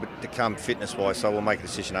got a little bit to come fitness-wise, so we'll make a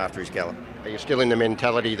decision after his gallop. Are you still in the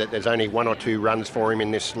mentality that there's only 1 or 2 runs for him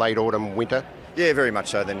in this late autumn winter? Yeah, very much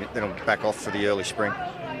so. Then he'll back off for the early spring.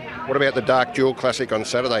 What about the Dark Jewel Classic on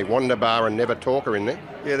Saturday? Wonderbar and Never Talker in there?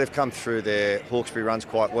 Yeah, they've come through their Hawkesbury runs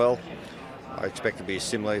quite well. I expect it to be a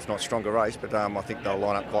similar, if not stronger race, but I think they'll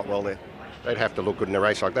line up quite well there. They'd have to look good in a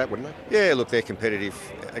race like that, wouldn't they? Yeah, look, they're competitive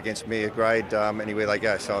against Mere Grade anywhere they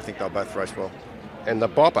go, so I think they'll both race well. And the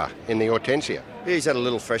Bopper in the Hortensia? Yeah, he's had a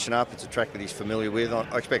little freshen up. It's a track that he's familiar with. I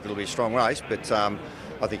expect it'll be a strong race, but I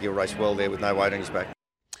think he'll race well there with no weight on his back.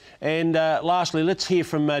 And lastly, let's hear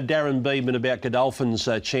from Darren Beedman about Godolphin's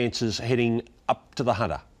chances heading up to the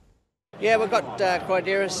Hunter. Yeah, we've got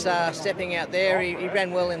Crideris stepping out there. He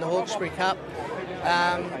ran well in the Hawkesbury Cup.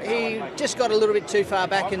 He just got a little bit too far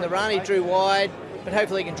back in the run. He drew wide, but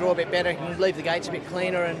hopefully he can draw a bit better. He can leave the gates a bit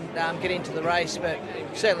cleaner and get into the race, but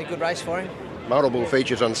certainly a good race for him. Multiple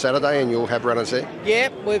features on Saturday and you'll have runners there? Yeah,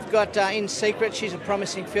 we've got In Secret. She's a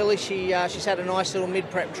promising filly. She's had a nice little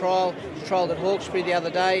mid-prep trial. She trialled at Hawkesbury the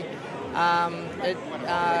other day.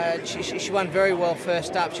 She won very well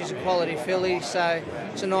first up. She's a quality filly, so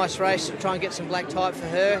it's a nice race to try and get some black type for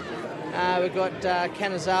her. We've got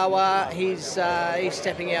Kanazawa. He's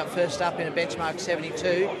stepping out first up in a benchmark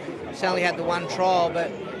 72. He's only had the 1 trial,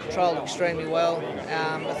 but trialled extremely well.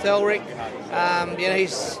 Thelric,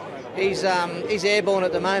 he's airborne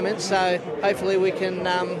at the moment, so hopefully we can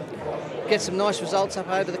get some nice results up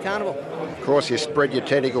over the carnival. Of course, you spread your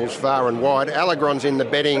tentacles far and wide. Allegron's in the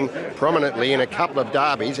betting prominently in a couple of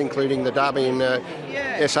derbies, including the derby in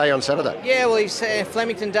SA on Saturday. Yeah, well, he's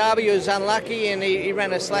Flemington Derby was unlucky, and he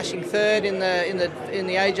ran a slashing third in the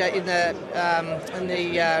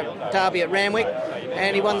derby at Randwick,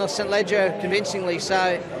 and he won the St Ledger convincingly.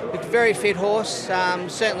 So, a very fit horse.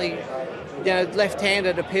 Certainly,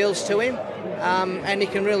 left-handed appeals to him, and he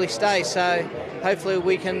can really stay. So, hopefully,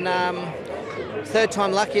 we can third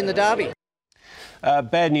time lucky in the derby.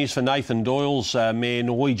 Bad news for Nathan Doyle's mare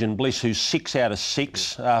Norwegian Bliss, who's 6 out of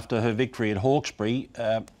 6 after her victory at Hawkesbury.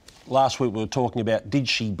 Last week we were talking about did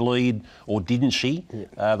she bleed or didn't she?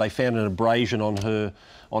 Yeah. They found an abrasion on her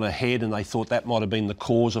head, and they thought that might have been the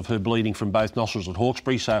cause of her bleeding from both nostrils at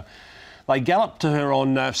Hawkesbury. So they galloped to her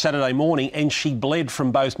on Saturday morning, and she bled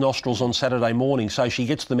from both nostrils on Saturday morning, so she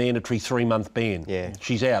gets the mandatory 3-month ban. Yeah.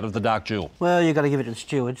 She's out of the Dark Jewel. Well, you've got to give it to the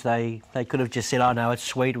stewards. They could have just said, "Oh no, it's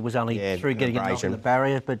sweet. It was only through getting it over the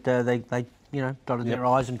barrier," but they dotted their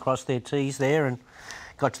I's and crossed their T's there and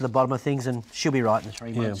got to the bottom of things, and she'll be right in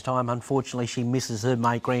 3 months' time. Unfortunately, she misses her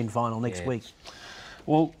May Grand Final next week.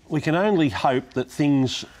 Well, we can only hope that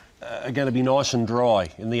things are going to be nice and dry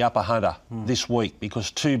in the Upper Hunter this week,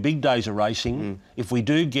 because 2 big days of racing. If we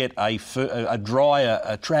do get a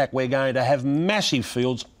drier track, we're going to have massive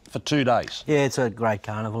fields for 2 days. Yeah, it's a great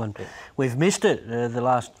carnival, and we've missed it the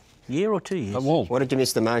last year or 2 years. Well, what did you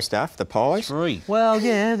miss the most, Duff? The pies? 3. Well,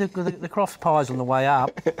 yeah, the Crofts pies on the way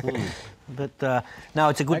up. But no,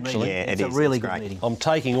 it's a good meeting. Yeah, it's a really good meeting. I'm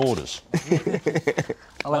taking orders.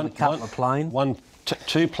 I'll have a couple of plain.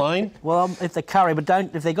 2 plain? Well, if the curry, but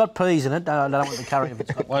if they got peas in it, I don't want the curry if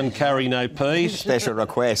it's got 1 curry, no peas. Special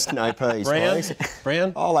request, no peas, Brown? please.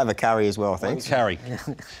 Brown? I'll have a curry as well, thanks. 1 curry.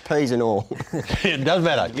 Peas and all. It doesn't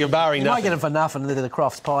matter. You're barring You nothing. might get them for nothing. The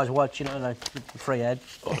Crofts pies, watch, you know, the free ad.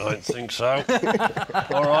 I don't think so.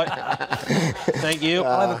 All right. Thank you.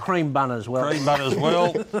 I'll have a cream bun as well. Cream bun as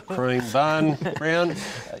well. Cream bun. Brown.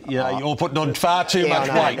 You're putting on far too much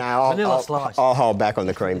weight. Vanilla slice. I'll hold back on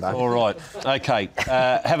the cream bun. All right. OK.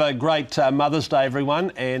 Have a great Mother's Day,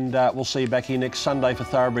 everyone, and we'll see you back here next Sunday for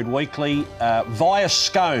Thoroughbred Weekly via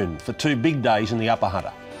Scone for 2 big days in the Upper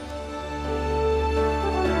Hunter.